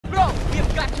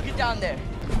down there.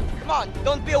 Come on,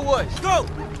 don't be a wuss. Go!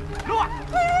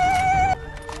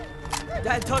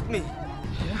 Dad took me.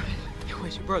 Yeah? Hey,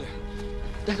 where's your brother?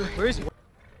 Dad, where is he?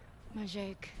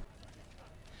 𝐬𝐤.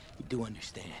 You do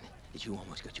understand that you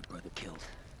almost got your brother killed?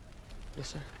 Yes,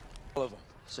 sir. All of them,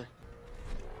 sir.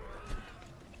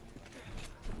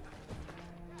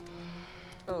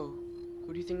 Oh,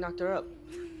 who do you think knocked her up?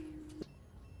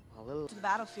 A little. To the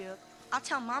battlefield. I'll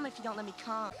tell Mom if you don't let me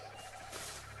come.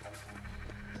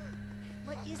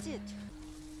 What is it?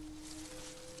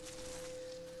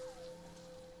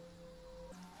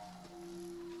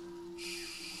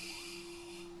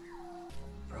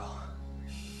 Bro,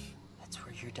 that's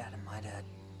where your dad and my dad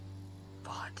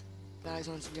fought. Eyes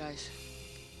on some guys.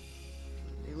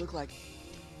 They look like...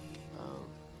 Oh,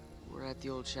 we're at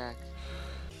the old shack.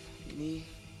 Me,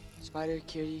 Spider,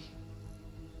 Kitty,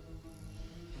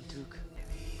 and Duke.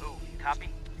 Oh, you copy?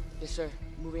 Yes, sir.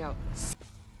 Moving out.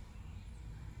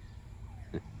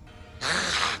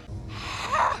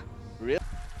 Really?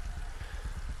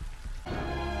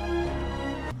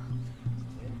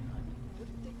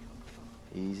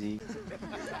 Easy.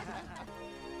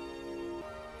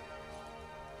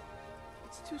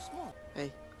 It's too small.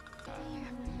 Hey.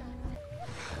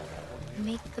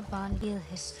 Make the bond feel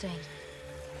his strength.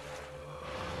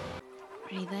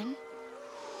 Breathe in.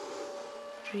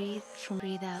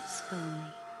 Breathe out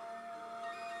slowly.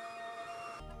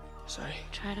 Sorry.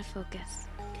 Try to focus.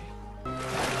 Okay.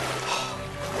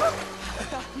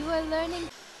 You are learning.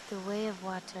 The way of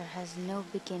water has no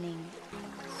beginning.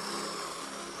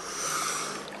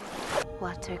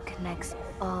 Water connects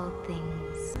all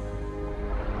things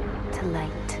to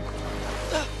light.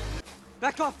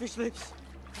 Back off, fish lips.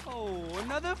 Oh,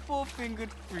 another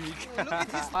four-fingered freak. Oh, look at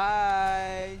this.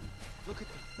 Bye. Look at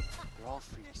them. They're all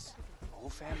freaks. The whole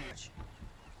family.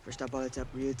 First I ball it up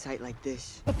real tight like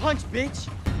this. A punch, bitch!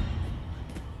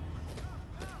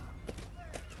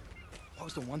 What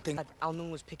was the one thing?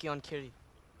 𝐬𝐤 was picky on Kitty.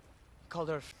 He called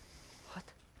her... What?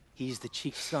 He's the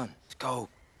chief's son. Let's go.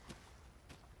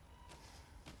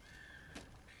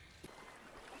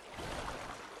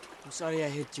 I'm sorry I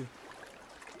hit you.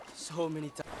 So many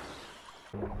times.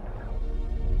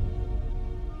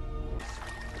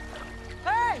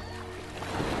 Hey!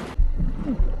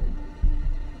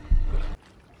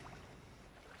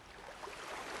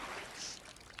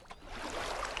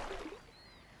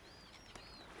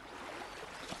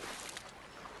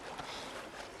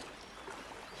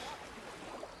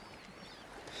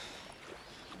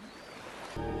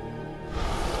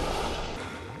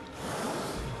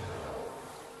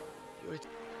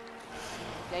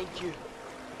 Thank you.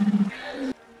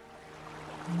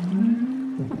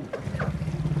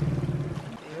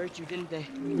 They hurt you, didn't they?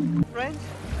 Friends?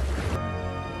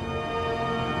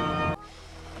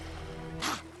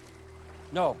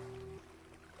 No.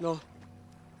 No.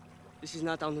 This is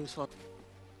not 𝐬𝐤's fault.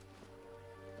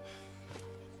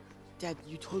 Dad,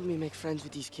 you told me to make friends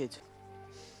with these kids.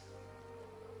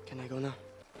 Can I go now?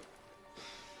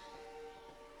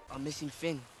 I'm missing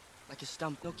Finn. Like a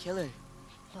stump. No killer.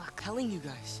 Well, I'm telling you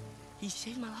guys. He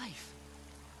saved my life.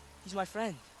 He's my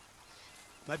friend.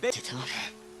 My baby. You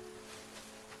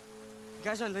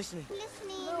guys aren't listening.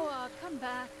 Noah, come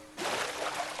back.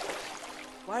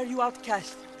 Why are you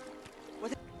outcast?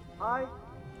 What? I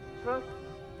trust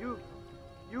you.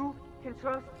 You can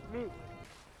trust me.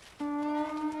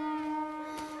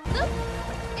 Look!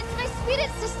 It's my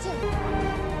spirit sister!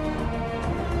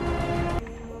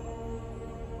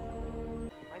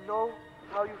 I know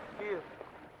how you feel.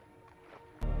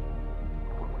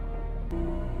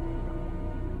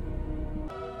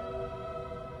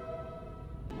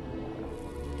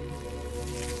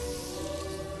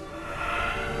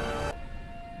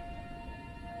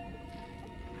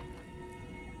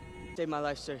 Saved my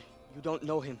life, sir. You don't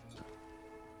know him.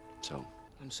 So?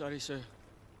 I'm sorry, sir,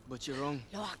 but you're wrong.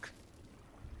 Look.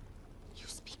 You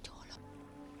speak to Olo.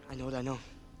 I know what I know.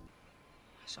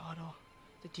 I saw it all.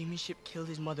 The demon ship killed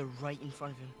his mother right in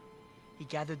front of him. He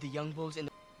gathered the young bulls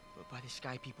but by the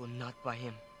sky people, not by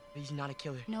him. He's not a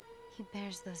killer. No, he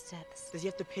bears those deaths. Does he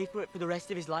have to pay for it for the rest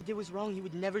of his life? If it was wrong, he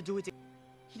would never do it again.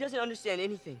 He doesn't understand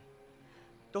anything.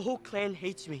 The whole clan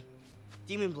hates me.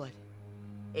 Demon blood.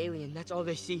 Alien, that's all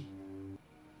they see.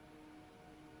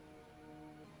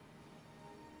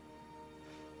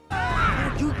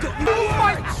 You don't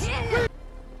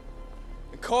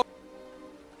Call.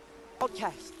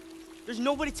 Outcast. There's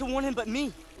nobody to warn him but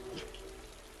me.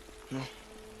 No.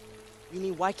 You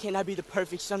mean why can't I be the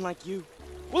perfect son like you?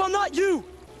 Well, I'm not you!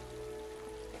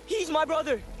 He's my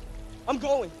brother! I'm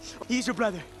going. He's your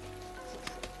brother.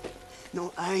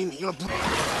 No, I'm your brother.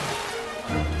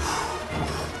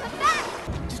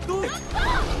 Just do it!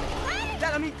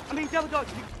 Dad, I mean, Devil Dog,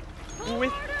 we're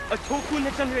with a Tokun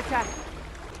that's under attack.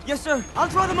 Yes, sir. I'll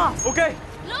draw them off. Okay.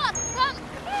 Look, come!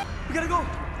 We gotta go.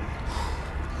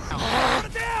 Put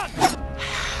it down!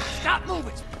 Stop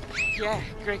moving! Yeah,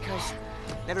 great, cuz.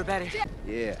 Never better.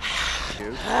 Yeah.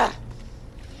 Dude.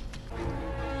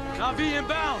 Navi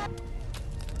inbound!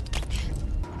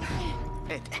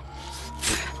 Hey.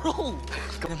 Bro!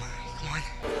 Come on.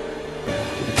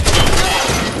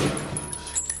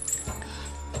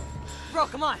 Bro,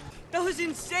 come on. That was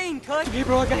insane, cuz. Hey,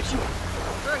 bro, I got you. All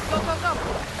right, go.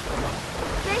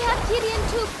 They have Gideon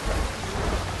too.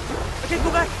 Okay, go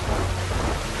back.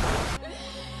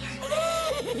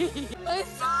 My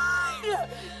son!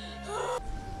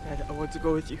 Dad, I want to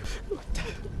go with you. I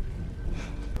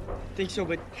think so,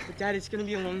 but Dad, it's gonna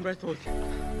be a long breath hold. You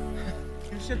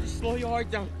just have to slow your heart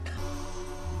down.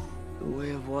 The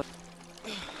way of what?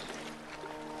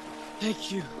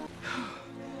 Thank you.